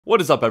What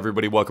is up,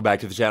 everybody? Welcome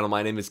back to the channel.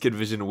 My name is Kid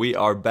Vision. We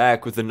are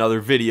back with another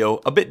video,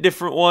 a bit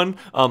different one.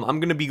 I'm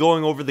going to be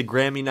going over the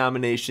Grammy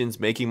nominations,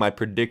 making my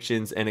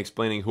predictions, and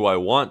explaining who I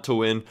want to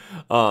win.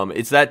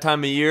 It's that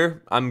time of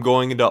year. I'm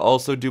going to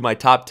also do my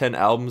top 10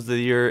 albums of the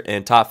year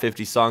and top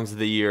 50 songs of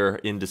the year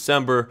in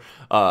December.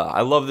 I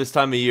love this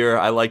time of year.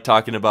 I like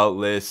talking about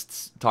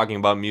lists. Talking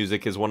about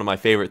music is one of my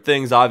favorite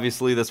things.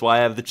 Obviously, that's why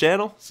I have the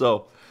channel.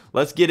 So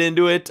let's get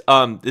into it.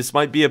 This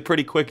might be a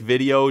pretty quick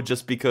video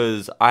just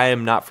because I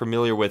am not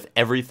familiar with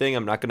everything.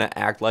 I'm not going to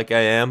act like I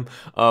am,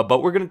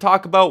 but we're going to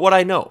talk about what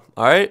I know.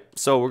 All right,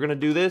 so we're going to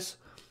do this,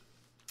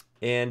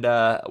 and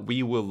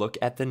we will look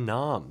at the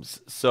noms.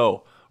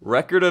 So,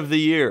 record of the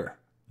year,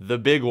 the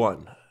big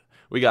one.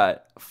 We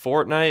got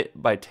Fortnite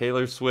by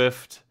Taylor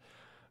Swift.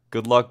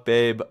 Good Luck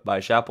Babe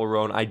by Chappell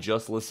Roan. I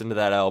just listened to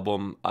that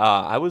album.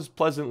 I was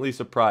pleasantly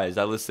surprised.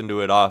 I listened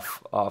to it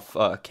off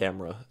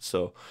camera.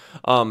 So,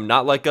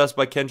 Not Like Us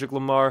by Kendrick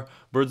Lamar.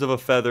 Birds of a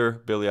Feather,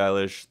 Billie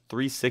Eilish.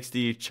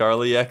 360,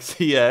 Charlie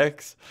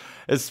XCX.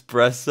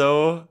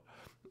 Espresso,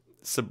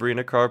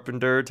 Sabrina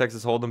Carpenter.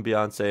 Texas Hold'em,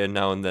 Beyonce. And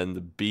Now and Then,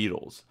 The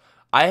Beatles.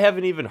 I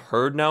haven't even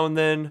heard Now and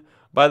Then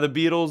by the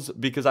Beatles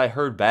because I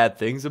heard bad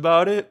things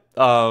about it.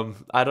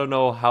 I don't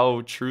know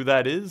how true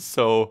that is,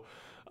 so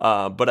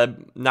but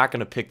I'm not going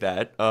to pick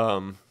that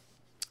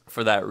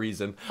for that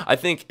reason. I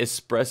think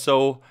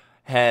Espresso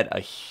had a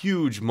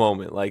huge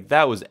moment. Like,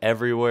 that was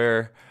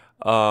everywhere.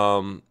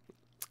 Not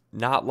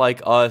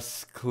Like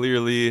Us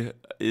clearly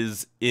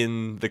is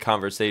in the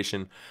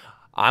conversation.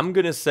 I'm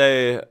going to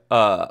say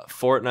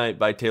Fortnite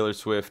by Taylor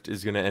Swift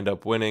is going to end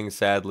up winning,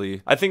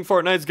 sadly. I think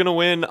Fortnite's going to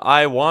win.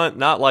 I want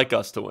Not Like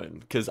Us to win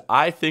because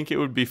I think it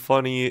would be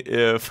funny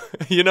if,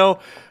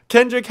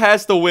 Kendrick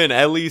has to win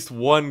at least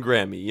one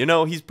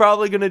Grammy. He's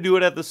probably going to do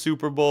it at the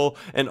Super Bowl.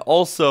 And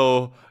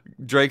also,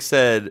 Drake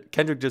said,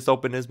 Kendrick just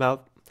opened his mouth.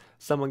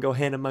 Someone go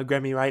hand him my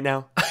Grammy right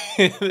now.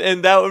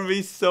 And that would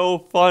be so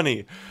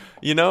funny,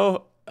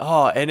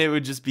 Oh, and it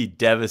would just be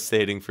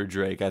devastating for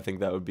Drake. I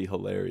think that would be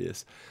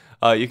hilarious.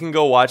 You can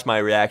go watch my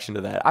reaction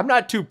to that. I'm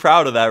not too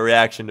proud of that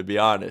reaction, to be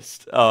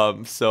honest.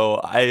 So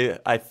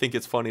I think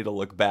it's funny to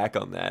look back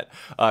on that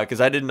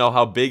because I didn't know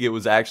how big it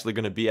was actually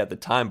going to be at the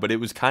time, but it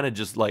was kind of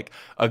just like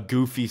a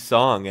goofy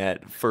song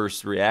at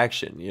first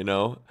reaction,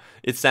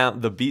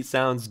 The beat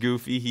sounds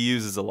goofy. He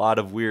uses a lot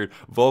of weird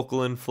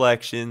vocal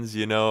inflections,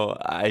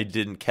 I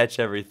didn't catch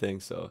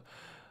everything, so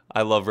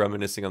I love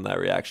reminiscing on that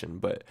reaction.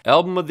 But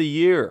album of the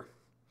year,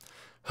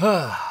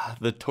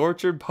 The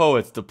Tortured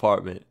Poets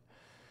Department.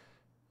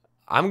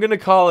 I'm going to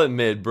call it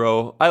mid,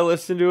 bro. I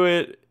listened to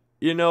it.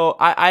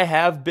 I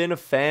have been a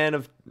fan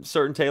of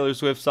certain Taylor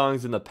Swift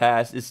songs in the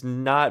past. It's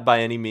not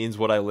by any means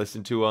what I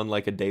listen to on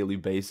like a daily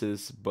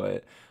basis.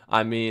 But,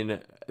 I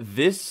mean,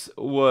 this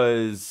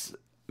was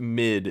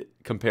mid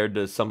compared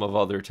to some of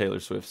other Taylor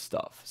Swift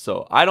stuff.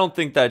 So, I don't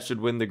think that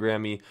should win the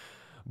Grammy.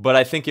 But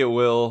I think it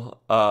will.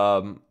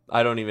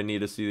 I don't even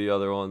need to see the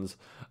other ones.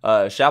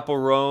 Chappell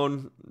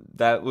Roan,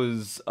 that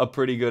was a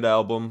pretty good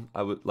album.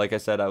 Like I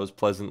said, I was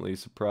pleasantly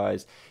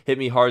surprised. Hit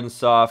Me Hard and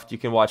Soft, you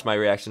can watch my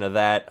reaction to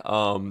that.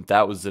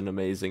 That was an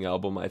amazing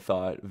album, I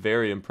thought.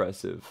 Very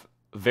impressive.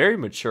 Very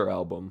mature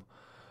album.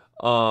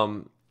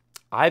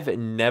 I've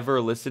never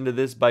listened to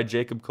this by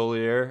Jacob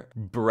Collier.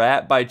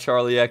 Brat by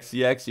Charlie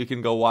XCX, you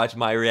can go watch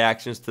my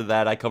reactions to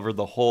that. I covered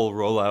the whole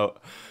rollout.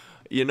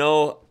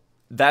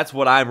 That's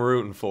what I'm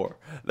rooting for.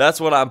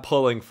 That's what I'm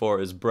pulling for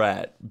is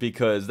Brat,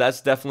 because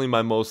that's definitely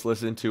my most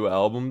listened to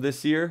album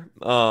this year.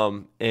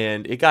 And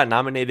it got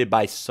nominated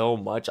by so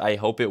much. I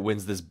hope it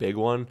wins this big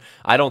one.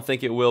 I don't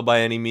think it will by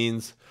any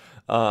means.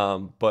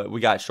 But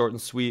we got Short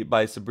and Sweet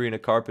by Sabrina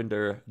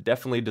Carpenter.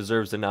 Definitely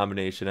deserves a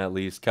nomination at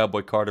least.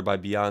 Cowboy Carter by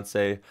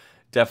Beyonce.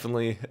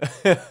 Definitely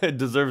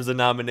deserves a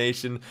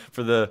nomination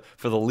for the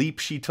leap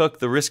she took,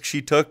 the risk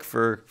she took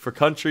for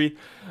country.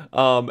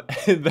 And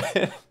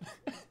then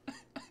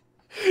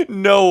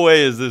no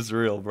way is this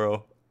real,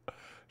 bro.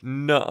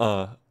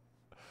 Nuh-uh.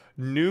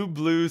 New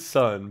Blue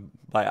Sun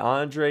by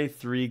Andre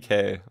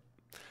 3K.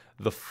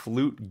 The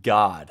Flute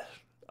God.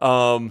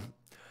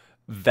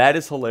 That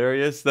is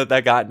hilarious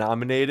that got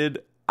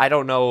nominated. I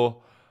don't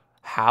know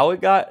how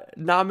it got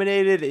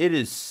nominated. It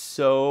is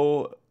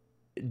so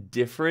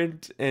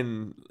different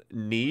and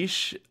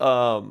niche.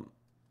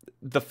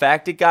 The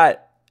fact it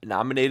got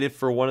nominated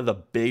for one of the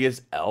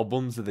biggest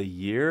albums of the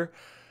year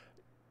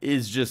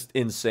is just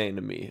insane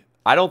to me.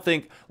 I don't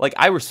think,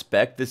 I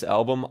respect this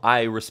album.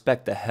 I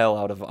respect the hell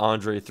out of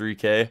Andre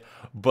 3K.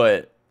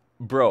 But,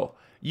 bro,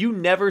 you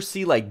never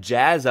see,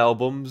 jazz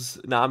albums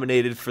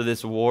nominated for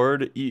this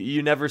award.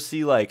 You never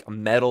see,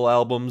 metal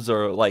albums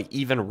or,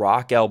 even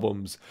rock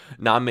albums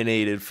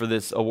nominated for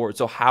this award.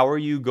 So how are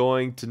you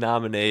going to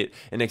nominate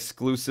an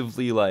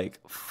exclusively,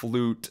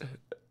 flute,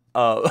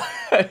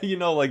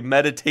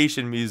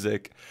 meditation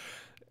music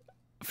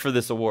for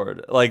this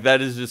award?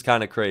 That is just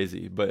kind of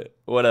crazy, but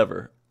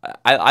whatever.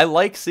 I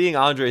like seeing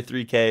Andre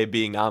 3K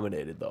being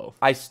nominated, though.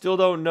 I still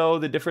don't know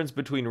the difference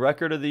between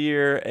Record of the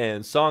Year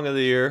and Song of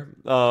the Year.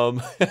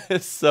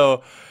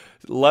 So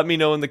Let me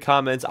know in the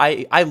comments.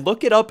 I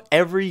look it up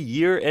every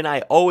year and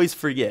I always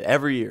forget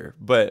every year,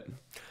 but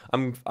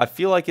I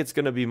feel like it's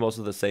gonna be most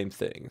of the same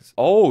things.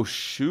 Oh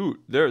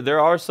shoot, there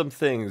are some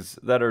things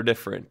that are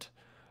different.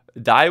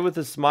 Die with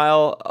a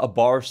Smile, a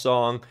bar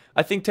song.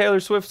 I think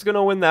Taylor Swift's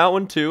gonna win that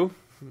one too.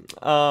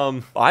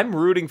 I'm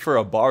rooting for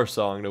a bar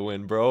song to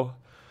win, bro.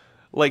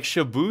 Like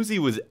Shabuzi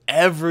was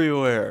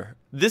everywhere.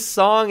 This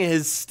song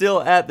is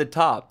still at the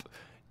top.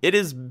 It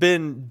has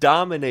been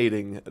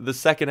dominating the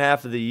second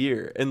half of the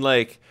year. And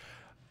like,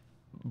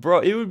 bro,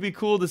 it would be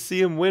cool to see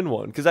him win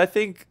one. Because I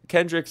think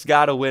Kendrick's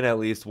got to win at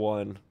least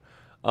one.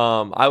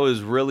 I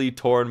was really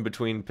torn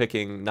between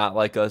picking Not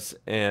Like Us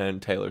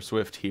and Taylor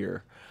Swift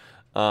here.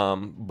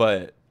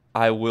 But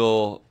I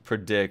will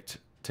predict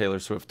Taylor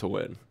Swift to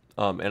win.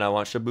 And I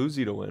want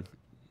Shabuzi to win.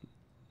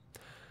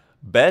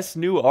 Best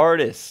New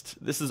Artist.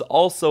 This is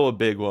also a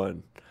big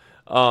one.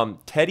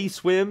 Teddy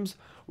Swims.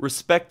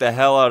 Respect the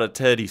hell out of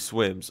Teddy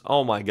Swims.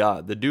 Oh my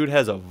God. The dude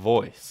has a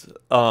voice.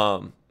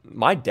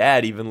 My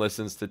dad even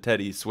listens to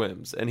Teddy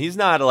Swims. And he's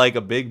not like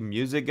a big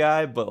music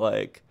guy, but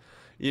like,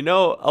 you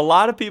know, a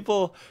lot of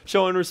people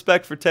showing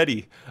respect for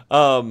Teddy.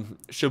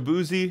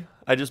 Shabuzi,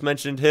 I just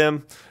mentioned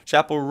him.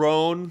 Chappell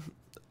Roan,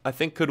 I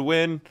think could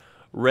win.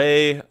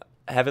 Ray,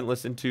 haven't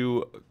listened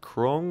to.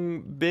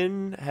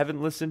 Krongbin,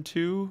 haven't listened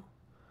to.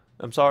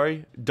 I'm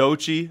sorry.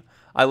 Doechii,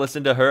 I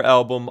listened to her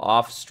album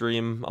off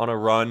stream on a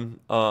run.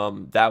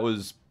 That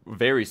was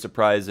very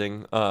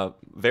surprising.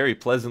 Very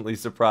pleasantly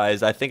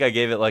surprised. I think I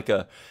gave it like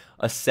a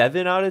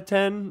 7 out of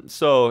 10.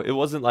 So it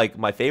wasn't like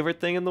my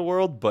favorite thing in the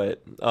world,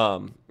 but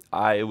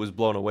I was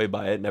blown away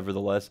by it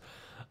nevertheless.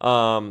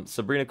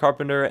 Sabrina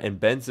Carpenter and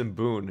Benson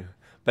Boone.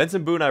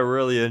 Benson Boone I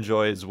really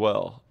enjoy as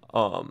well.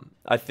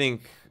 I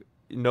think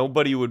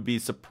nobody would be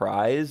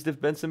surprised if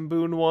Benson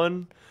Boone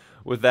won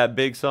with that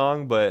big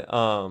song, but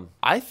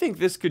I think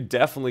this could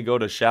definitely go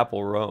to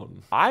Chappell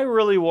Roan. I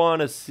really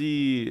want to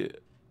see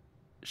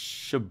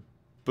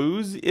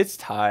Shabuzi. It's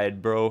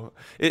tied, bro.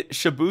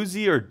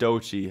 Shabuzi or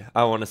Doechii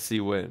I want to see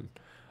win.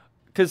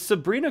 Because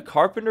Sabrina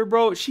Carpenter,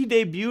 bro, she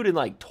debuted in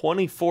like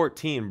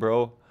 2014,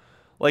 bro.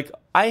 Like,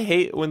 I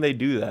hate when they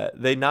do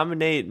that. They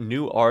nominate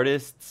new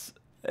artists,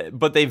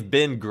 but they've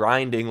been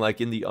grinding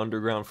like in the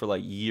underground for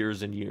like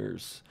years and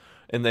years.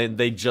 And then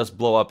they just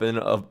blow up in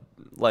a,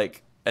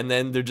 like, and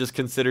then they're just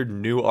considered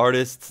new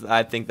artists.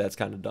 I think that's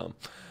kind of dumb.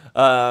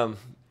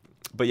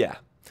 But yeah,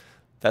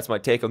 that's my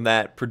take on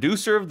that.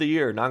 Producer of the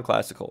year,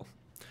 non-classical.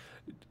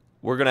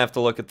 We're going to have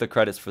to look at the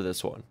credits for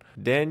this one.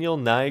 Daniel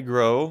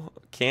Nigro,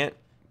 Can't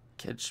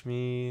Catch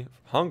Me,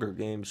 Hunger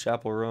Games,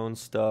 Chappell Roan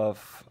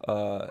stuff,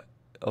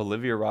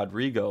 Olivia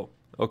Rodrigo.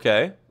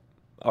 Okay.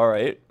 All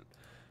right.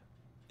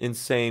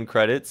 Insane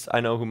credits.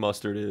 I know who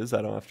Mustard is.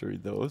 I don't have to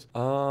read those.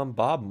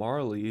 Bob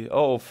Marley.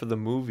 Oh, for the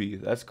movie.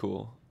 That's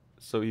cool.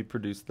 So he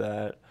produced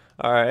that.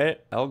 All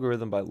right.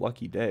 Algorithm by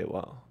Lucky Day.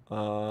 Wow.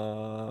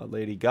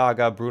 Lady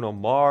Gaga, Bruno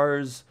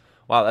Mars.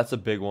 Wow, that's a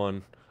big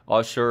one.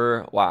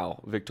 Usher.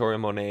 Wow. Victoria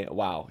Monet.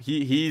 Wow.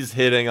 He's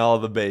hitting all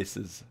the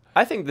bases.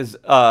 I think this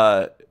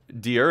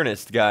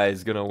D'Ernest guy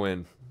is gonna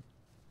win.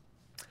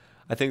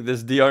 I think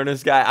this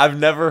D'Ernest guy, I've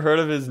never heard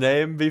of his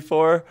name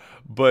before,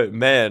 but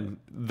man,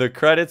 the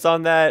credits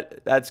on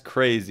that's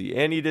crazy.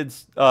 And he did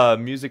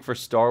music for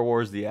Star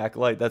Wars The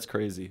Acolyte. That's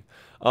crazy.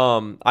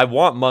 I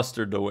want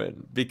Mustard to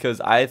win because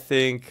I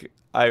think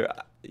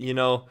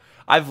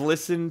I've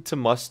listened to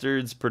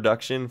Mustard's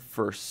production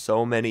for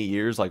so many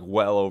years, like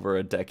well over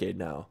a decade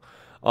now.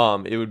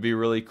 It would be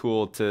really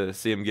cool to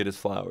see him get his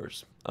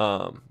flowers.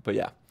 But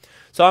yeah,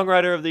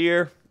 Songwriter of the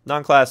Year,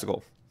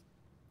 non-classical.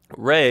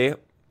 Ray,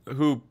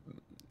 who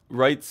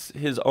writes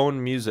his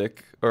own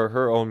music or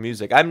her own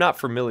music. I'm not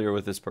familiar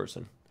with this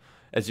person,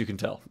 as you can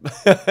tell.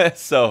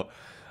 So,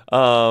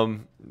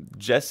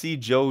 Jesse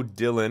Joe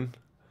Dillon,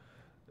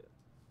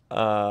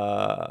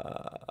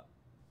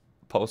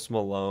 Post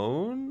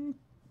Malone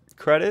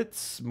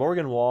credits,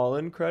 Morgan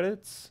Wallen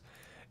credits,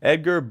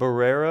 Edgar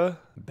Barrera,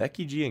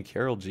 Becky G and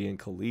Carol G and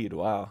Khalid.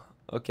 Wow.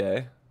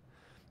 Okay.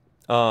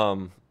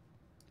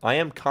 I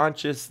am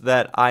conscious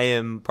that I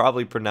am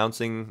probably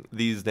pronouncing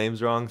these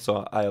names wrong,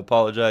 so I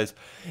apologize.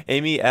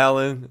 Amy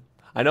Allen,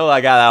 I know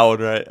I got that one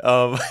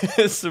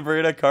right.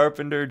 Sabrina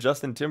Carpenter,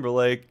 Justin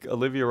Timberlake,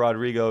 Olivia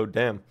Rodrigo.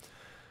 Damn,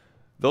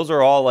 those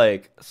are all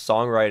like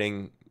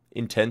songwriting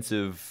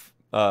intensive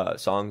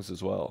songs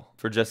as well.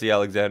 For Jesse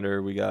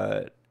Alexander, we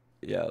got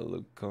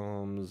Luke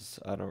Combs.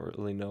 I don't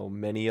really know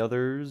many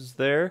others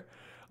there.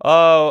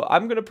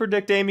 I'm gonna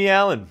predict Amy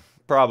Allen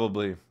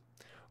probably.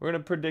 We're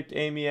going to predict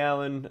Amy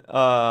Allen,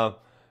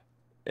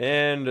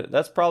 and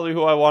that's probably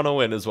who I want to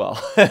win as well.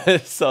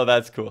 So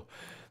that's cool.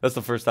 That's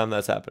the first time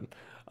that's happened.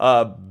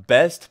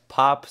 Best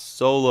Pop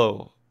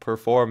Solo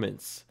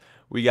Performance.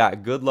 We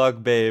got Good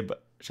Luck Babe,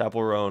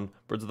 Chappell Roan,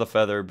 Birds of the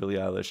Feather, Billie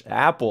Eilish.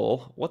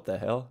 Apple, what the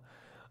hell?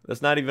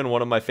 That's not even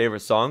one of my favorite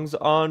songs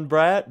on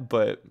Brat,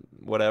 but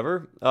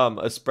whatever.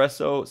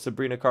 Espresso,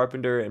 Sabrina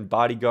Carpenter, and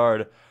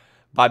Bodyguard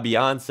by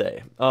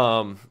Beyonce.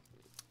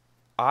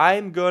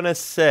 I'm going to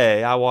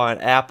say I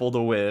want Apple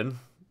to win.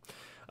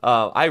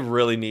 I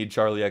really need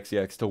Charlie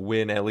XCX to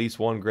win at least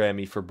one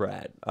Grammy for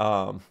Brad.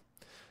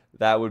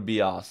 That would be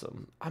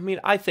awesome. I mean,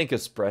 I think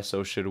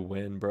Espresso should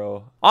win,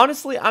 bro.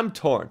 Honestly, I'm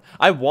torn.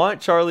 I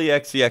want Charlie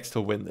XCX to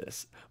win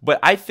this, but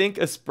I think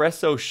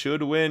Espresso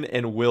should win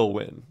and will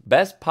win.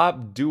 Best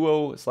pop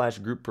duo slash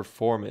group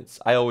performance.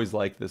 I always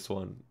like this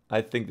one.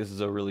 I think this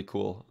is a really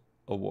cool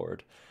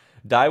award.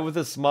 Die with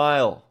a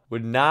Smile.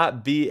 Would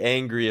not be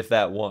angry if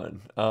that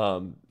won.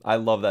 I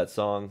love that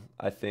song.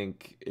 I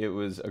think it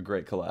was a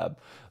great collab.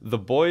 The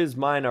Boy Is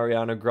Mine,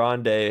 Ariana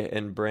Grande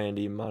and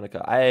Brandy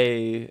Monica.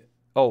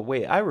 Oh,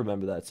 wait, I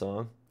remember that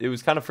song. It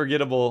was kind of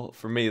forgettable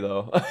for me,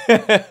 though,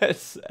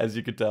 as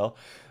you could tell.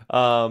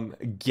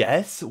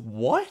 Guess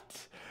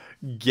what?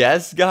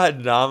 Guess got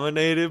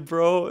nominated,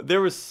 bro. There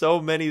were so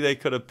many they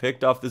could have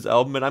picked off this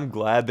album, and I'm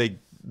glad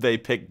they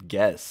picked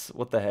Guess.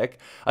 What the heck?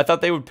 I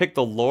thought they would pick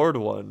the Lord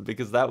one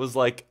because that was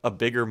like a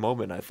bigger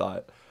moment, I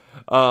thought.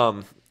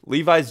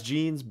 Levi's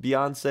Jeans,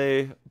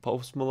 Beyonce,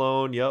 Post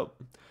Malone, yep.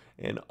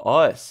 And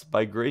Us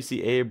by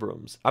Gracie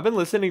Abrams. I've been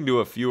listening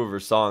to a few of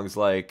her songs.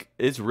 Like,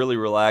 it's really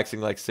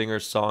relaxing, like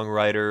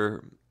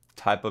singer-songwriter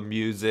type of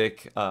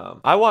music.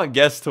 I want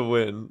Guess to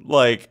win.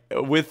 Like,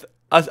 with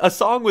a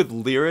song with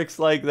lyrics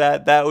like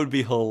that, that would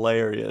be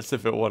hilarious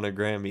if it won a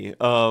Grammy.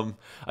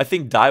 I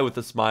think Die With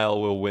a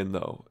Smile will win,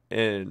 though.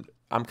 And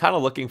I'm kind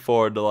of looking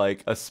forward to,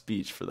 like, a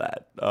speech for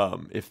that,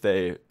 if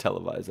they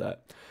televise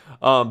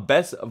that.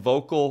 Best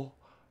vocal...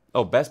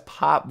 Oh, best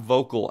pop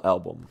vocal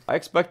album. I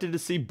expected to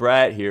see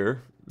Brat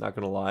here, not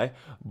gonna lie,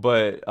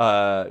 but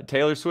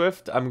Taylor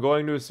Swift. I'm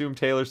going to assume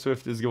Taylor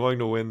Swift is going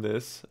to win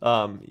this,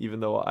 even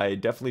though I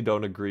definitely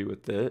don't agree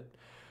with it.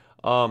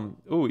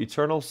 Ooh,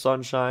 Eternal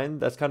Sunshine.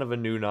 That's kind of a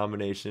new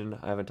nomination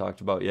I haven't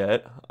talked about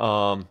yet.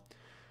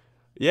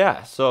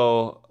 Yeah,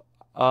 so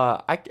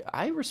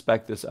I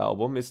respect this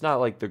album. It's not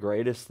like the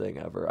greatest thing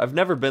ever. I've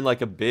never been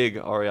like a big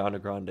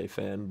Ariana Grande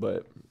fan,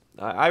 but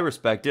I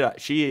respect it.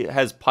 She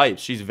has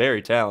pipes. She's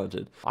very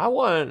talented. I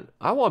want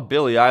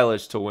Billie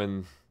Eilish to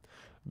win.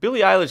 Billie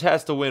Eilish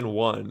has to win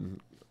one.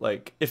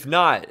 Like, if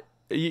not,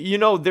 you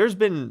know, there's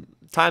been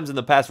times in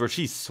the past where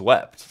she's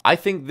swept. I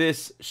think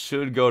this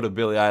should go to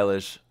Billie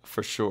Eilish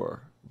for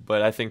sure,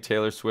 but I think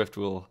Taylor Swift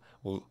will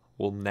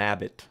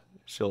nab it.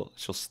 She'll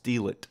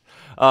steal it.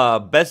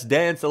 Best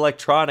dance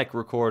electronic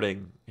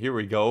recording. Here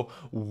we go.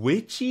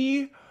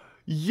 Witchy.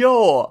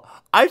 Yo,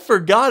 I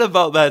forgot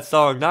about that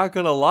song, not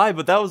gonna lie,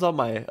 but that was on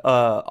my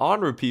on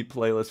repeat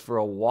playlist for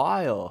a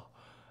while.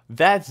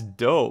 That's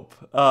dope.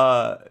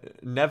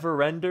 Never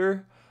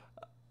Render.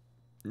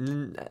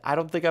 I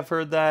don't think I've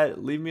heard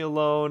that. Leave Me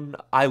Alone.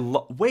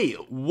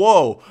 Wait,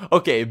 whoa.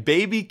 Okay,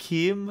 Baby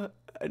Keem.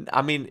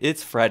 I mean,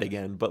 it's Fred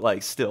again, but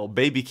like still,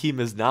 Baby Keem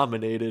is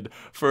nominated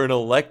for an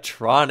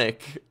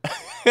electronic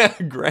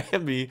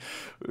Grammy,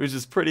 which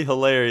is pretty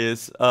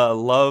hilarious.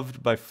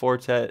 Loved by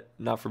Fortet,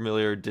 not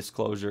familiar.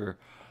 Disclosure,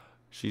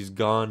 She's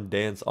Gone,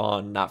 Dance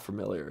On, not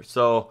familiar.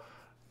 So,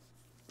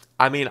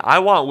 I mean, I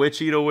want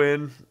Witchy to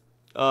win,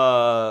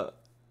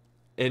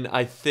 and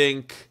I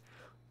think,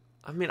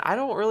 I mean, I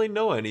don't really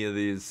know any of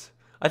these.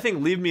 I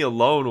think Leave Me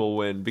Alone will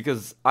win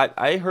because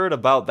I heard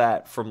about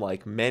that from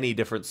like many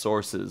different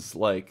sources.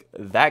 Like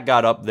that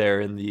got up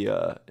there in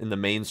the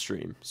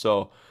mainstream.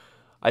 So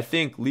I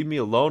think Leave Me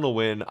Alone will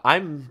win.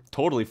 I'm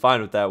totally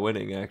fine with that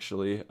winning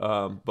actually.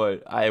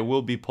 But I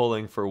will be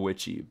pulling for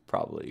Witchy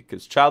probably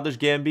because Childish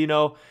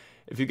Gambino.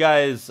 If you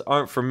guys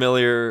aren't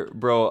familiar,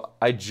 bro,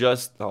 I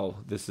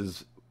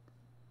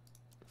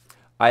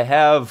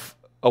have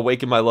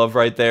Awaken My Love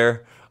right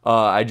there.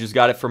 I just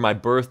got it for my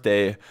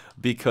birthday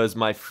because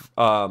my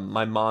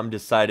mom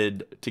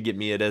decided to get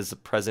me it as a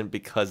present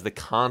because the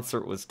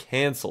concert was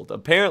canceled.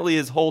 Apparently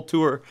his whole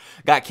tour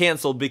got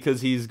canceled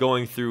because he's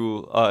going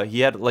through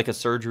he had like a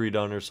surgery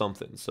done or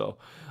something. So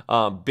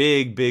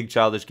big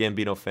Childish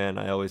Gambino fan.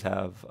 I always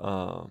have.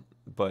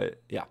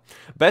 But yeah.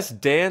 Best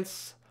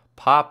dance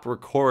pop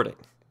recording.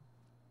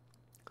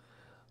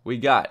 We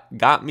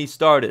got Me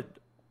Started,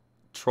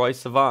 Troye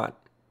Sivan.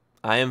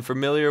 I am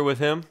familiar with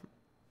him.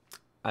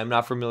 I'm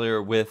not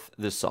familiar with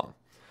this song.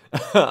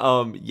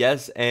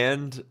 Yes,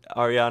 and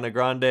Ariana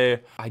Grande.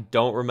 I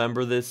don't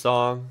remember this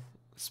song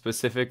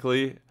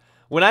specifically.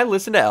 When I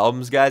listen to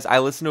albums, guys, I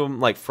listen to them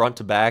like front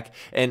to back.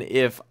 And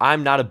if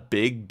I'm not a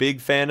big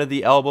fan of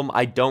the album,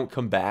 I don't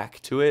come back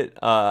to it.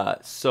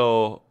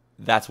 So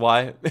that's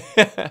why.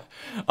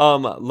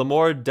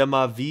 L'amour de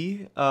ma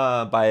vie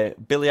by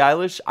Billie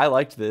Eilish. I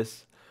liked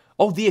this.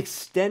 Oh, the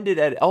extended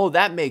edit. Oh,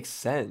 that makes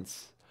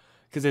sense.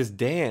 Because there's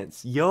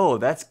dance. Yo,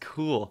 that's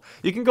cool.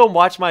 You can go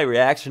watch my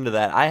reaction to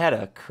that. I had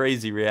a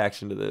crazy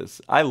reaction to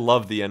this. I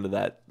love the end of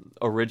that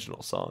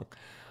original song.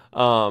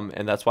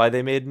 And that's why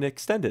they made an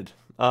extended.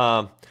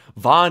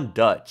 Von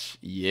Dutch.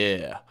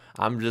 Yeah.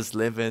 I'm just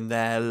living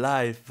that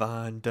life,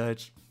 Von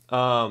Dutch.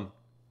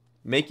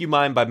 Make You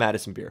Mine by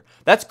Madison Beer.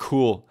 That's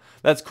cool.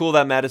 That's cool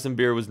that Madison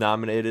Beer was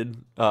nominated.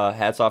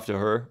 Hats off to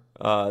her.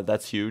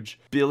 That's huge.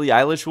 Billie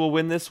Eilish will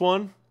win this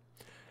one.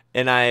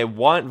 And I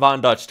want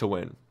Von Dutch to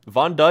win.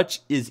 Von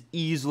Dutch is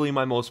easily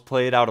my most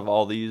played out of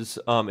all these,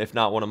 if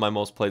not one of my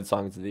most played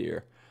songs of the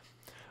year.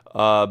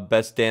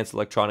 Best Dance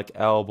Electronic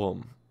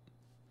Album.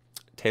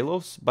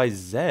 Talos by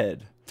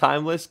Zed.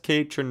 Timeless,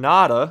 K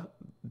Tronada.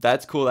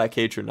 That's cool that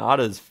K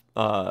Tronada's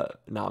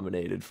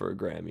nominated for a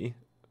Grammy.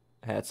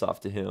 Hats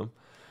off to him.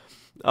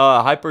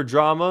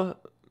 Hyperdrama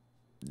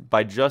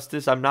by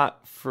Justice. I'm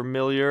not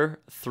familiar.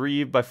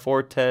 3 by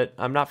Fortet.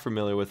 I'm not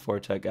familiar with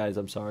Fortet, guys.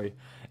 I'm sorry.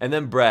 And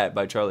then Brat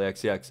by Charlie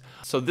XCX.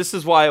 So this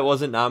is why it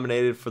wasn't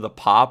nominated for the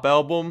pop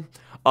album.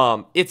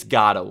 It's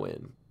gotta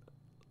win.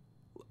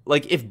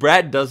 Like, if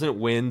Brat doesn't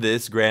win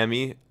this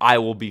Grammy, I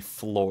will be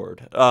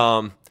floored.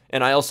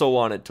 And I also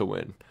want it to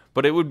win.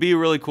 But it would be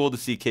really cool to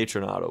see K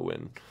Tronado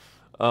win.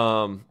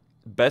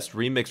 Best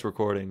remix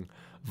recording.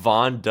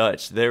 Von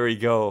Dutch. There we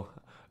go.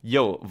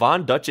 Yo,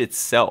 Von Dutch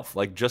itself,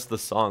 like just the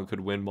song, could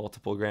win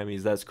multiple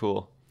Grammys. That's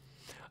cool.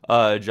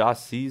 Josh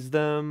Sees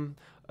Them.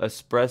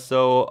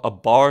 Espresso. A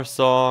Bar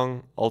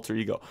Song. Alter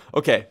Ego.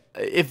 Okay,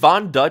 if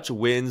Von Dutch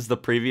wins the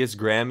previous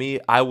Grammy,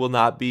 I will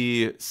not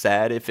be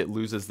sad if it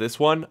loses this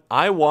one.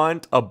 I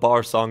want A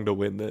Bar Song to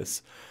win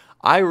this.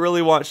 I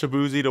really want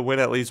Shabuzi to win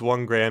at least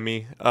one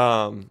Grammy.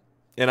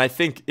 And I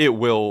think it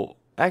will.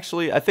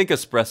 Actually, I think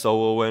Espresso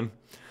will win.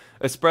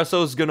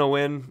 Espresso's gonna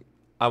win.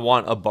 I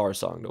want A Bar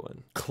Song to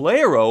win.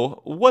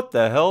 Clairo? What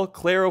the hell?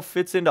 Clairo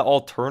fits into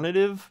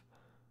alternative?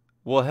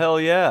 Well, hell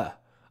yeah.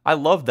 I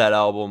love that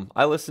album.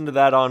 I listened to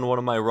that on one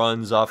of my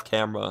runs off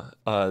camera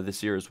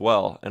this year as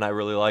well, and I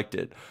really liked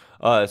it.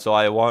 So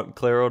I want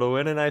Clairo to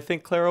win, and I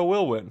think Clairo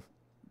will win.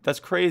 That's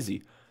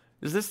crazy.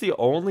 Is this the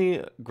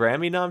only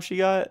Grammy nom she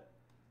got?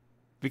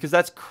 Because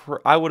that's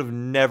I would have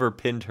never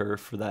pinned her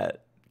for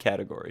that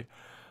category.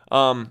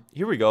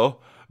 Here we go.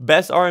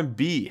 Best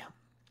R&B.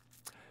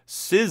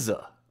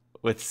 SZA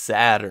with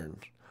Saturn.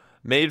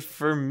 Made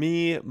for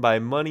Me by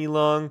Money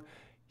Long.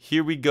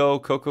 Here we go.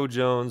 Coco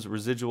Jones.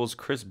 Residuals.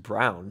 Chris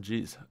Brown.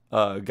 Jeez.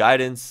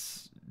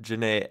 Guidance.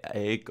 Janae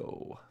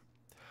Aiko.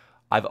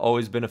 I've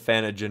always been a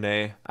fan of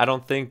Janae. I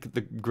don't think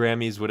the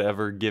Grammys would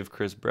ever give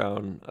Chris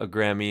Brown a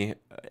Grammy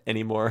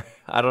anymore.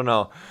 I don't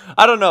know.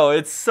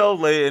 It's so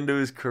late into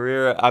his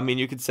career. I mean,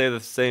 you could say the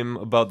same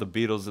about the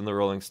Beatles and the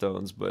Rolling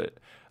Stones, but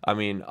I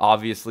mean,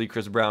 obviously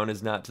Chris Brown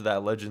is not to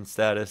that legend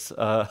status.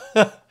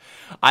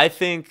 I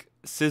think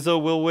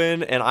SZA will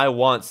win, and I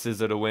want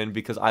SZA to win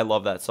because I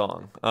love that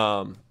song.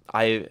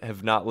 I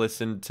have not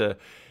listened to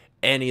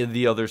any of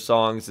the other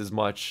songs as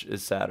much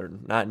as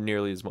Saturn, not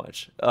nearly as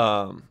much.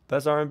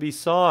 Best R&B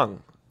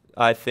song,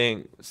 I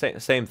think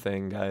same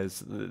thing,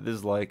 guys. This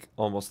is like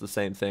almost the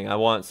same thing. I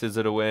want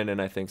SZA to win,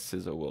 and I think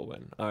SZA will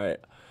win. All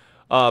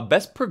right.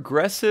 Best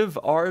progressive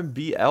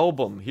R&B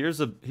album. Here's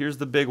the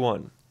big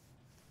one.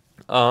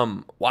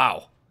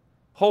 Wow,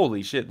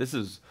 holy shit, this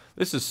is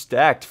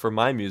stacked for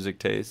my music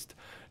taste.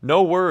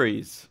 No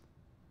Worries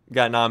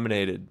got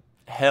nominated.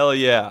 Hell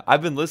yeah.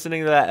 I've been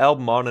listening to that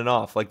album on and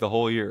off like the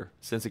whole year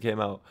since it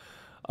came out.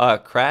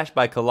 Crash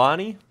by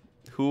Kalani,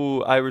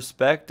 who I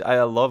respect.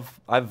 I've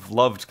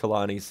loved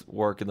Kalani's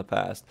work in the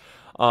past.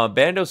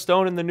 Bando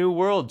Stone in the New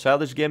World,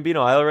 Childish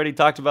Gambino. I already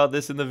talked about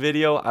this in the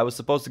video. I was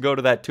supposed to go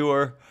to that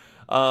tour.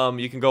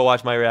 You can go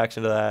watch my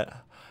reaction to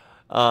that.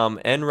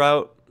 En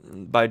Route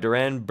by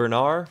Duran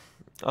Bernard.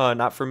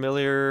 Not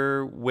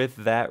familiar with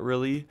that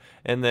really.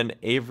 And then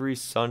Avery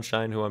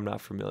Sunshine, who I'm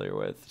not familiar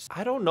with.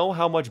 I don't know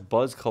how much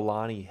buzz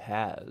Kalani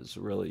has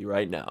really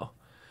right now.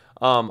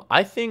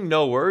 I think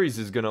No Worries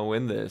is going to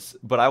win this,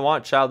 but I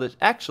want Childish.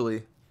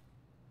 Actually,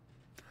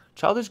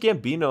 Childish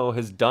Gambino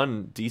has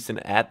done decent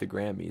at the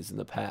Grammys in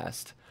the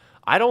past.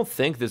 I don't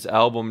think this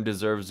album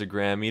deserves a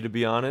Grammy, to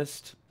be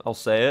honest. I'll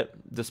say it,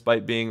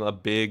 despite being a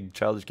big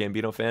Childish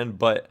Gambino fan.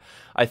 But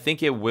I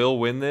think it will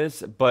win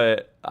this.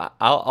 But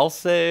I'll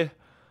say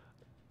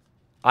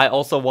I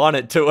also want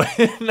it to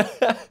win.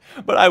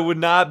 But I would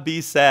not be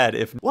sad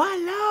if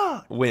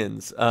Voila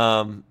wins.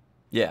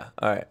 Yeah,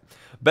 all right.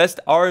 Best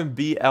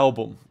R&B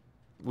album.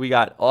 We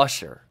got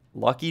Usher,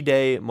 Lucky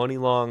Day, Money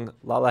Long,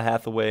 Lala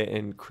Hathaway,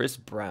 and Chris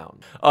Brown.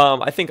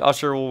 I think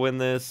Usher will win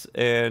this,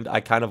 and I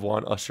kind of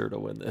want Usher to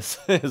win this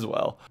as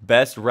well.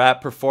 Best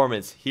rap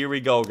performance. Here we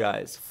go,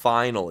 guys.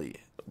 Finally,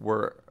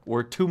 we're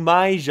to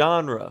my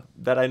genre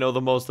that I know the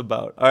most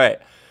about. All right.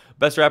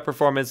 Best rap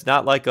performance,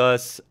 Not Like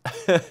Us.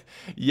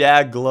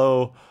 Yeah,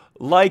 Glow.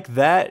 Like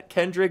That,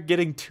 Kendrick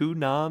getting 2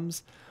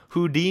 noms.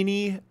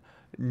 Houdini,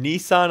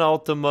 Nissan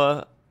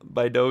Altima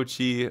by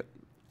Doechii.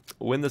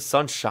 When the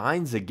Sun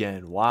Shines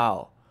Again.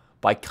 Wow.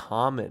 By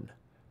Common.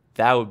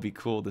 That would be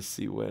cool to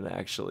see win,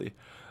 actually.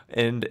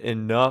 And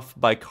Enough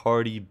by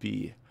Cardi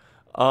B.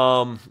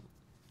 Wow.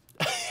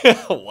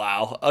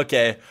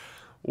 Okay.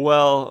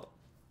 Well,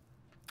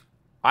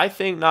 I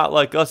think Not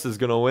Like Us is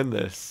going to win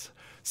this.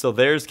 So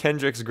there's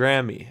Kendrick's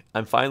Grammy.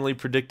 I'm finally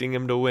predicting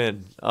him to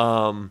win.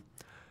 And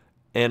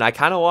I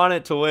kind of want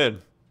it to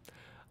win.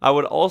 I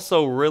would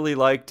also really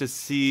like to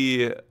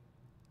see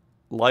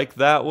Like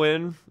That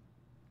win.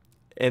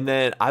 And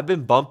then I've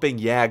been bumping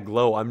Yeah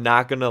Glow. I'm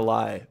not going to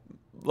lie.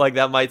 Like,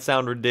 that might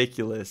sound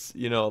ridiculous.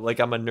 You know,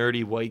 like I'm a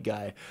nerdy white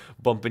guy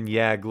bumping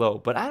Yeah Glow.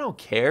 But I don't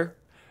care.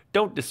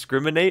 Don't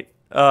discriminate.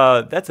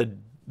 That's a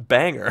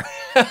banger.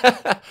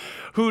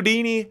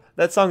 Houdini,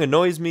 that song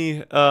annoys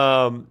me.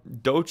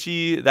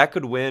 Doechii, that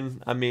could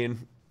win. I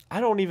mean, I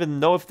don't even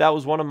know if that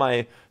was one of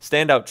my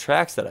standout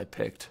tracks that I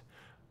picked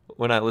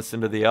when I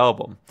listened to the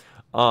album.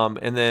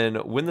 And then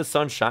When the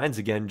Sun Shines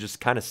Again just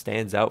kind of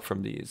stands out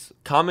from these.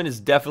 Common is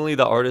definitely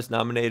the artist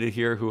nominated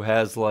here who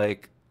has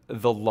like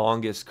the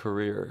longest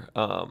career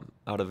out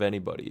of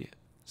anybody.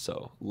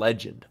 So,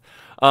 legend.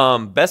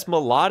 Best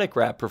melodic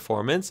rap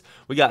performance,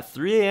 we got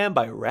 3 AM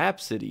by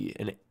Rhapsody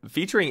and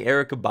featuring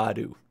Erykah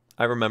Badu.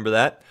 I remember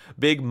that.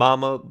 Big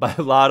Mama by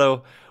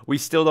Lotto, We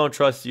Still Don't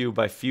Trust You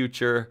by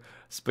Future,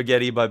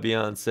 Spaghetti by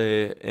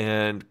Beyonce,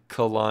 and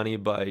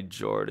Kalani by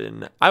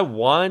Jordan. I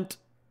want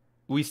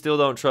We Still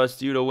Don't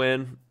Trust You to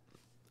win.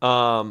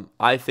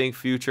 I think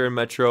Future and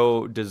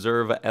Metro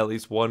deserve at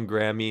least one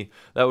Grammy.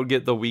 That would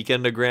get The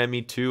Weeknd a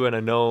Grammy too, and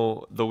I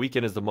know The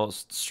Weeknd is the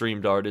most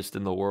streamed artist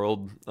in the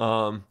world.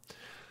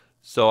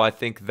 So I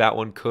think that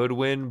one could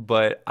win,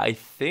 but I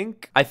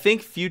think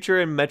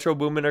Future and Metro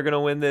Boomin are gonna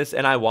win this,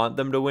 and I want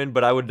them to win,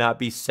 but I would not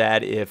be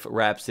sad if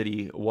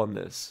Rhapsody won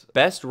this.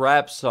 Best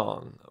rap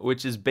song,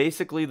 which is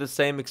basically the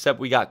same except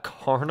we got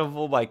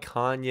Carnival by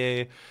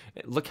Kanye.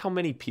 Look how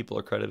many people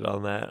are credited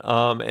on that.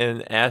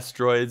 And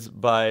Asteroids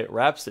by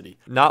Rhapsody.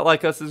 Not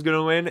Like Us is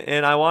gonna win,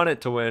 and I want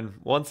it to win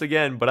once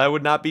again, but I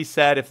would not be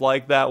sad if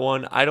Like That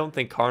won. I don't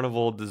think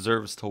Carnival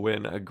deserves to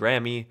win a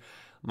Grammy.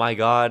 My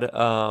God,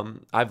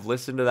 I've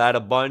listened to that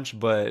a bunch,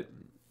 but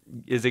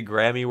is it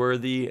Grammy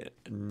worthy?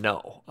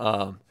 No.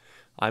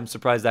 I'm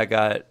surprised that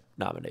got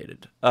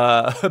nominated.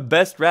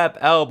 Best rap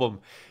album.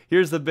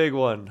 Here's the big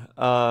one.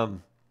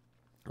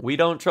 We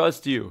Don't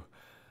Trust You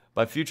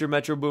by Future,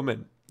 Metro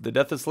Boomin. The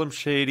Death of Slim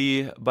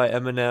Shady by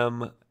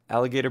Eminem.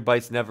 Alligator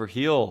Bites Never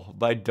Heal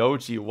by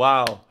Doechii.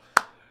 Wow.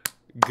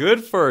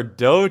 Good for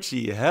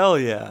Doechii. Hell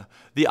yeah.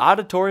 The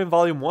Auditorium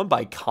Volume 1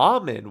 by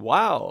Common.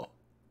 Wow.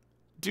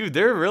 Dude,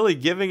 they're really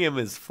giving him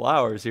his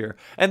flowers here.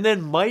 And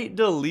then Might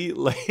Delete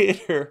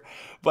Later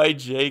by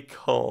J.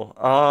 Cole.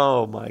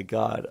 Oh my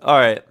God. All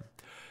right.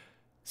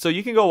 So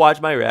you can go watch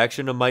my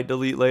reaction to Might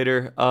Delete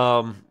Later.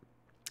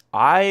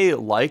 I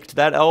liked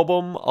that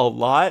album a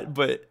lot,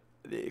 but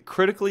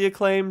critically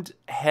acclaimed,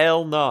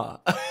 hell nah.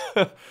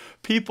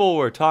 People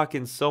were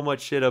talking so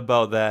much shit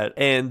about that.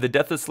 And The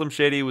Death of Slim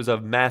Shady was a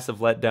massive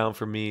letdown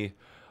for me.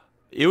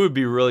 It would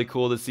be really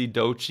cool to see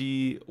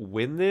Doechii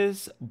win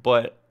this,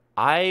 but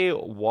I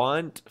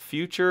want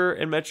Future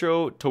and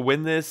Metro to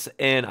win this,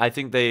 and I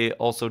think they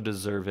also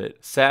deserve it.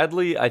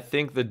 Sadly, I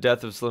think The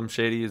Death of Slim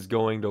Shady is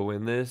going to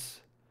win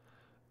this.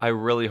 I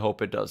really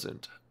hope it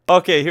doesn't.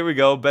 Okay, here we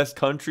go. Best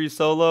country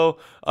solo.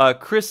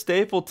 Chris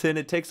Stapleton,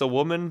 It Takes a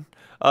Woman.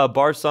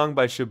 Bar Song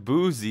by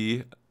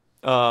Shabuzi.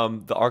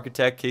 The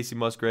Architect, Casey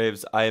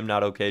Musgraves. I Am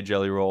Not Okay,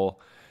 Jelly Roll.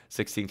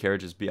 16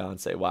 Carriages,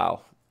 Beyonce.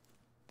 Wow.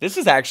 This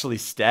is actually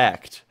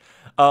stacked.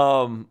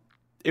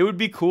 It would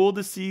be cool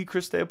to see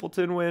Chris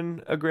Stapleton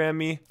win a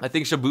Grammy. I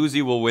think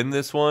Shabuzi will win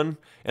this one,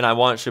 and I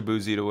want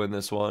Shabuzi to win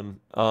this one.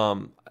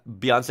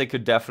 Beyonce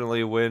could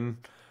definitely win,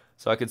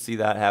 so I could see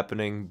that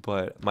happening,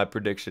 but my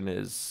prediction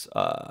is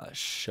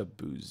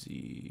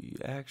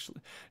Shabuzi, actually.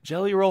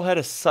 Jelly Roll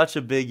had such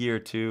a big year,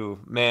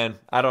 too. Man,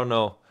 I don't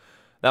know.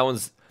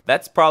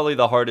 That's probably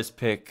the hardest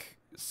pick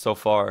so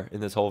far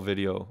in this whole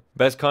video.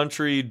 Best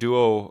country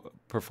duo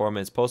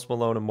performance, Post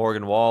Malone and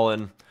Morgan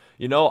Wallen.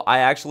 You know, I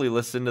actually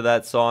listened to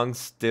that song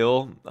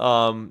still.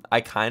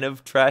 I kind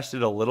of trashed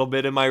it a little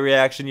bit in my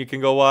reaction. You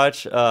can go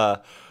watch.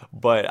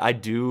 But I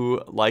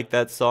do like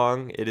that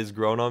song. It has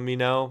grown on me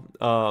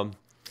now.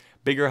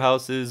 Bigger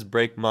Houses,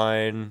 Break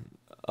Mine,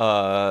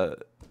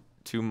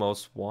 Two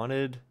Most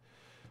Wanted,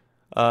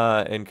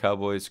 and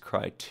Cowboys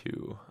Cry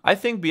 2. I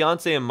think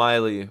Beyonce and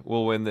Miley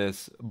will win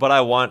this, but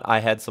I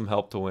Had Some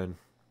Help to win.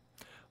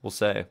 We'll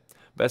say.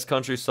 Best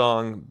country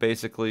song,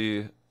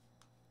 basically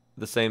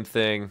the same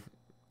thing.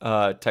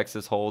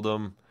 Texas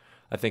Hold'em,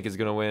 I think is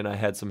gonna win. I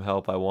Had Some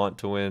Help, I want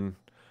to win.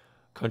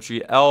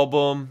 Country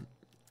album,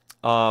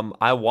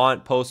 I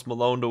want Post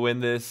Malone to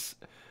win this,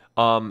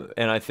 and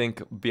I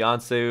think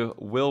Beyonce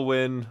will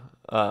win.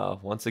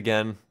 Once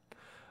again,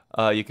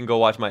 you can go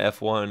watch my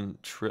F1.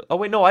 Oh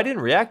wait, no, I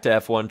didn't react to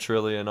F1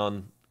 Trillion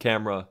on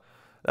camera.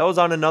 That was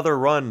on another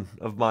run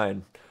of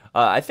mine.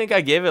 I think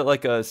I gave it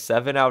like a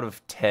 7 out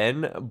of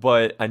 10,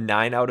 but a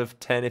 9 out of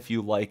 10 if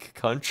you like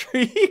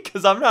country,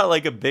 because I'm not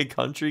like a big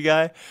country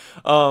guy.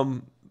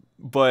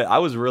 But I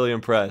was really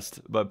impressed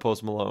by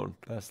Post Malone.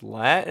 Best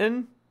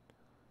Latin?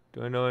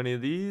 Do I know any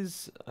of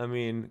these? I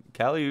mean,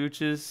 Kali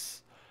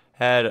Uchis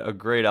had a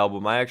great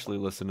album. I actually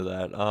listened to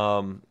that.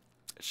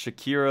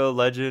 Shakira,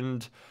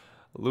 Legend,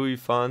 Louis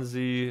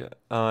Fonsi,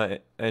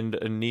 and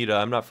Anita.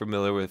 I'm not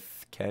familiar with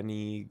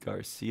Kenny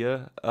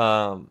Garcia.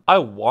 I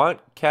want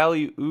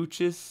Kali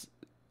Uchis.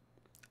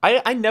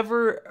 I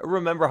never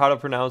remember how to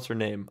pronounce her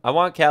name. I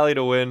want Kali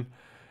to win,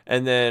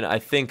 and then I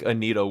think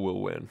Anita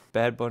will win.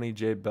 Bad Bunny,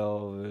 J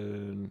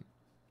Balvin.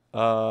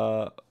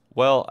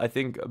 Well, I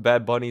think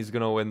Bad Bunny's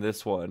gonna win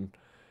this one,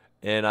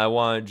 and I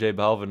want J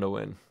Balvin to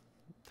win.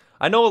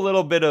 I know a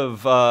little bit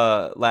of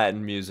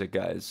Latin music,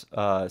 guys.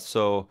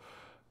 So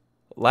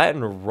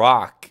Latin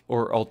rock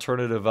or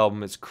alternative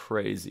album is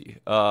crazy.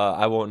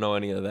 I won't know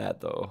any of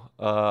that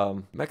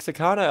though.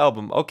 Mexicana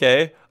album.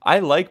 Okay. I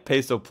like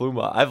Peso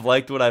Pluma. I've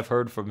liked what I've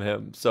heard from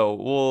him. So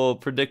we'll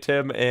predict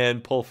him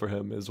and pull for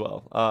him as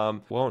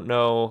well. Won't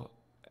know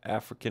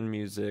African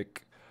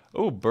music.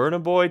 Oh,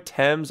 Burna Boy,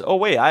 Thames. Oh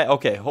wait,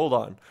 okay, hold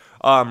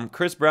on.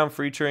 Chris Brown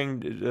featuring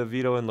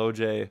Vito and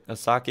Loj,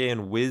 Asake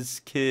and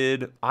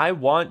Wizkid. I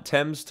want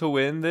Thames to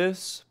win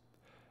this.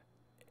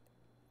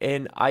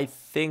 And I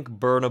think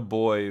Burna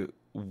Boy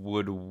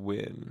would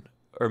win.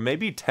 Or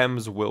maybe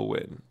Thames will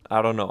win.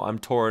 I don't know. I'm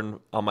torn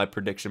on my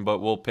prediction, but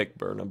we'll pick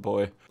Burna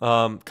Boy.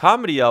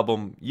 Comedy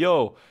album.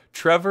 Yo,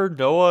 Trevor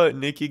Noah,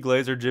 Nikki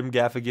Glaser, Jim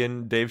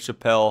Gaffigan, Dave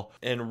Chappelle,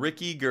 and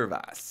Ricky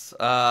Gervais.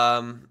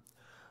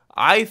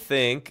 I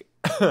think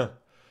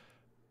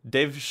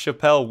Dave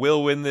Chappelle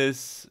will win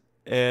this,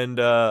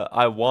 and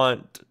I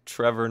want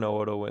Trevor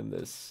Noah to win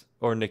this,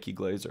 or Nikki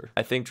Glaser.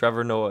 I think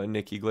Trevor Noah and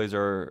Nikki Glaser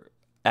are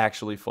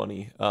actually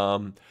funny.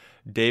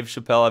 Dave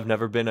Chappelle I've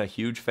never been a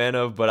huge fan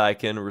of, but I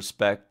can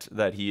respect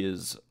that he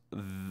is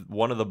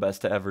one of the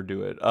best to ever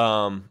do it.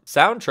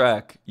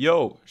 Soundtrack.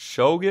 Yo,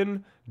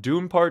 Shogun,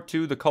 Doom Part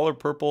 2, The Color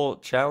Purple,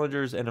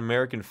 Challengers, and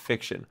American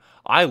Fiction.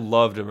 I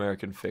loved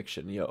American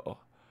Fiction,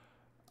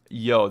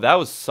 Yo, that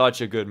was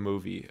such a good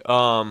movie.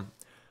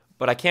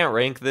 But I can't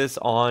rank this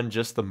on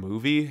just the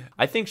movie.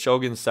 I think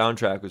Shogun's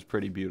soundtrack was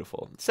pretty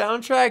beautiful.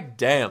 Soundtrack,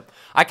 damn.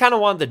 I kind of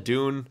want the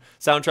Dune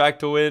soundtrack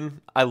to win.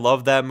 I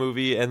love that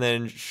movie. And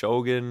then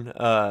Shogun,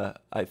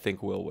 I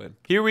think will win.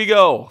 Here we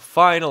go.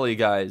 Finally,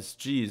 guys.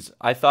 Jeez,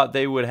 I thought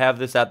they would have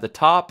this at the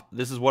top.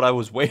 This is what I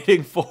was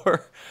waiting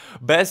for.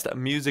 Best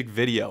music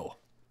video.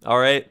 All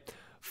right.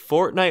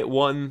 Fortnite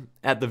won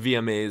at the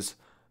VMAs,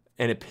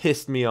 and it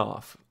pissed me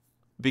off.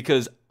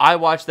 Because I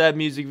watched that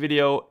music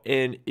video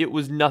and it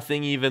was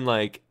nothing even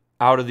like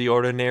out of the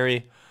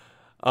ordinary.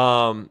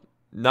 Not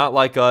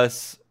Like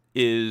Us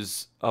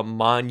is a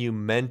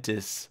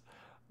monumentous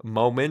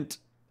moment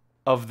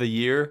of the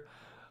year.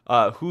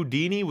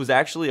 Houdini was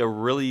actually a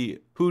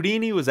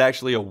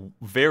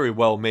very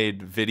well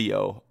made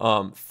video.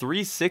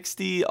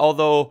 360,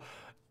 although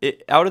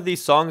out of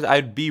these songs,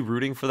 I'd be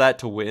rooting for that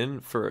to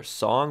win for a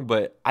song,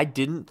 but I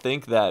didn't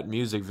think that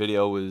music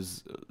video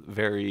was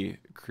very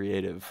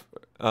creative.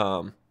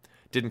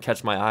 Didn't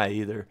catch my eye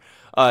either.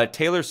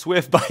 Taylor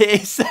Swift by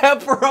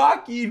A$AP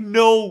Rocky.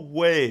 No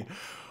way.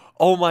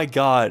 Oh my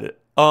god.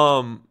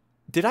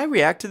 Did I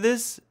react to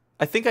this?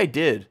 I think I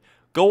did.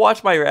 Go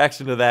watch my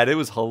reaction to that. It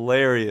was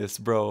hilarious,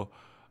 bro.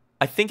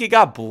 I think it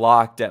got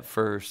blocked at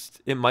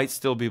first. It might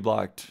still be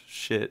blocked.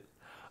 Shit.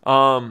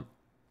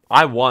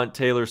 I want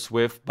Taylor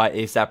Swift by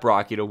A$AP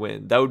Rocky to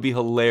win. That would be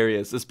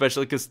hilarious,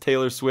 especially because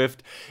Taylor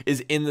Swift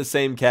is in the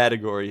same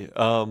category.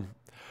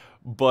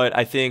 But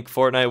I think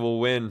Fortnite will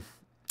win.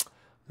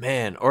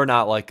 Man, or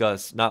Not Like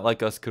Us. Not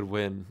Like Us could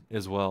win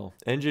as well.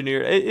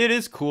 Engineer. It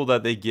is cool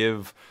that they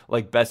give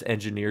like best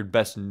engineered,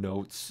 best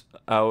notes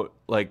out.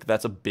 Like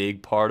that's a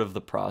big part of the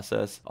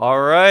process.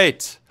 All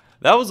right.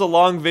 That was a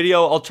long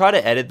video. I'll try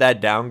to edit that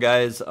down,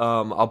 guys.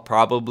 I'll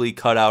probably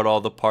cut out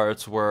all the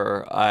parts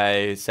where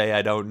I say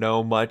I don't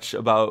know much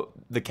about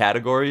the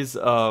categories.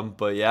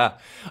 But yeah.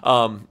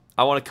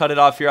 I want to cut it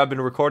off here. I've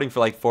been recording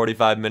for like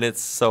 45 minutes,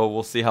 so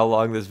we'll see how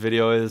long this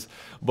video is.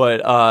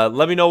 But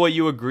let me know what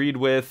you agreed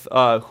with.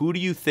 Who do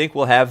you think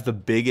will have the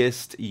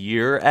biggest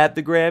year at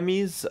the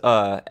Grammys?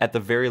 At the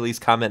very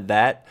least, comment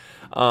that.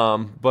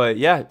 But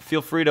yeah,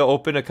 feel free to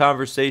open a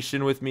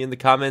conversation with me in the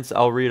comments.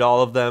 I'll read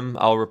all of them.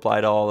 I'll reply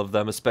to all of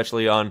them,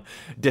 especially on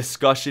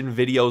discussion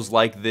videos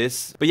like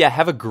this. But yeah,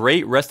 have a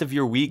great rest of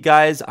your week,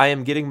 guys. I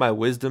am getting my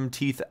wisdom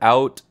teeth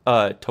out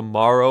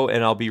tomorrow,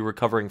 and I'll be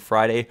recovering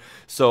Friday.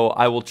 So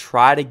I will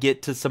try to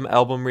get to some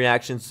album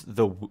reactions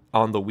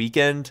on the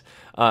weekend,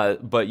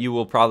 but you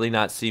will probably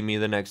not see me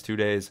the next 2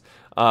 days.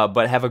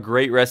 But have a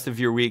great rest of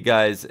your week,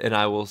 guys, and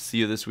I will see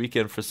you this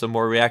weekend for some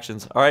more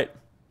reactions. All right,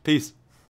 peace.